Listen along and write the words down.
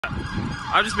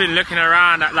I've just been looking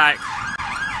around at like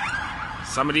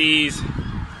some of these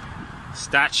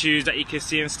statues that you can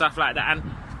see and stuff like that, and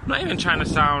I'm not even trying to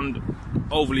sound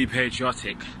overly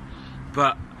patriotic,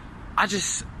 but I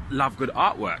just love good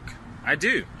artwork. I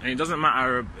do, and it doesn't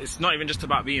matter, it's not even just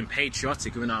about being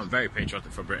patriotic, even though I'm very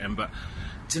patriotic for Britain, but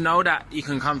to know that you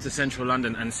can come to central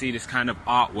London and see this kind of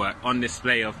artwork on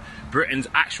display of Britain's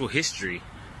actual history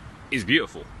is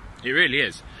beautiful. It really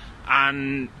is.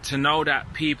 And to know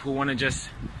that people want to just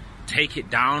take it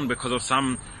down because of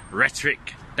some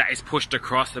rhetoric that is pushed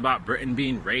across about Britain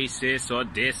being racist or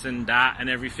this and that and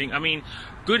everything. I mean,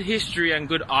 good history and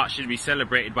good art should be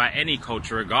celebrated by any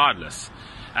culture regardless.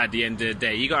 At the end of the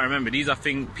day, you gotta remember, these are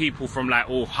people from like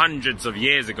hundreds of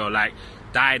years ago, like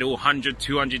died 100,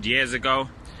 200 years ago,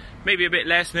 maybe a bit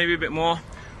less, maybe a bit more,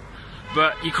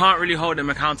 but you can't really hold them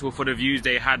accountable for the views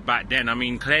they had back then. I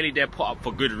mean, clearly they're put up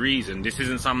for good reason. This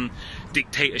isn't some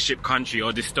dictatorship country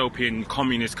or dystopian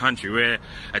communist country. We're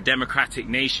a democratic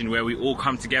nation where we all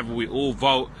come together, we all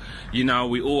vote, you know,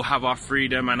 we all have our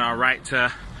freedom and our right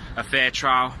to a fair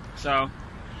trial. So,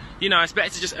 you know, it's better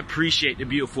to just appreciate the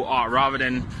beautiful art rather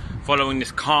than following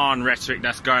this Khan rhetoric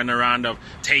that's going around of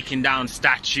taking down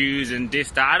statues and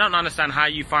this, that. I don't understand how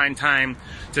you find time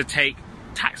to take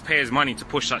taxpayers' money to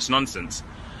push such nonsense.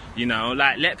 You know,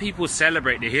 like, let people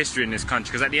celebrate the history in this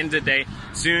country, because at the end of the day,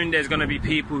 soon there's going to be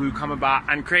people who come about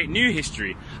and create new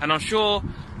history. And I'm sure,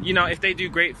 you know, if they do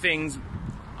great things,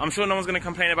 I'm sure no one's going to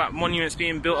complain about monuments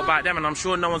being built about them, and I'm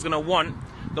sure no one's going to want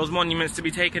those monuments to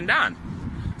be taken down.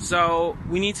 So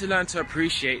we need to learn to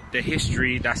appreciate the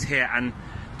history that's here and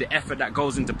the effort that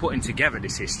goes into putting together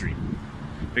this history.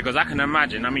 Because I can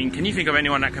imagine, I mean, can you think of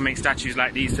anyone that can make statues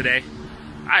like these today?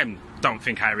 I don't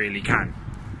think I really can.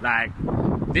 Like,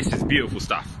 this is beautiful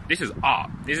stuff. This is art.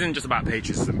 This isn't just about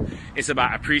patriotism. It's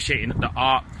about appreciating the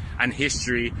art and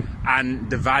history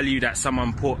and the value that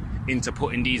someone put into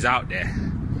putting these out there.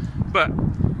 But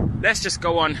let's just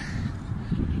go on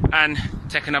and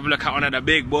take another look at one of the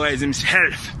big boys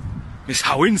himself,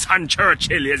 Mr. Winston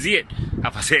Churchill. You see it?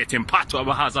 If I say it in patois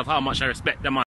because of how much I respect the man.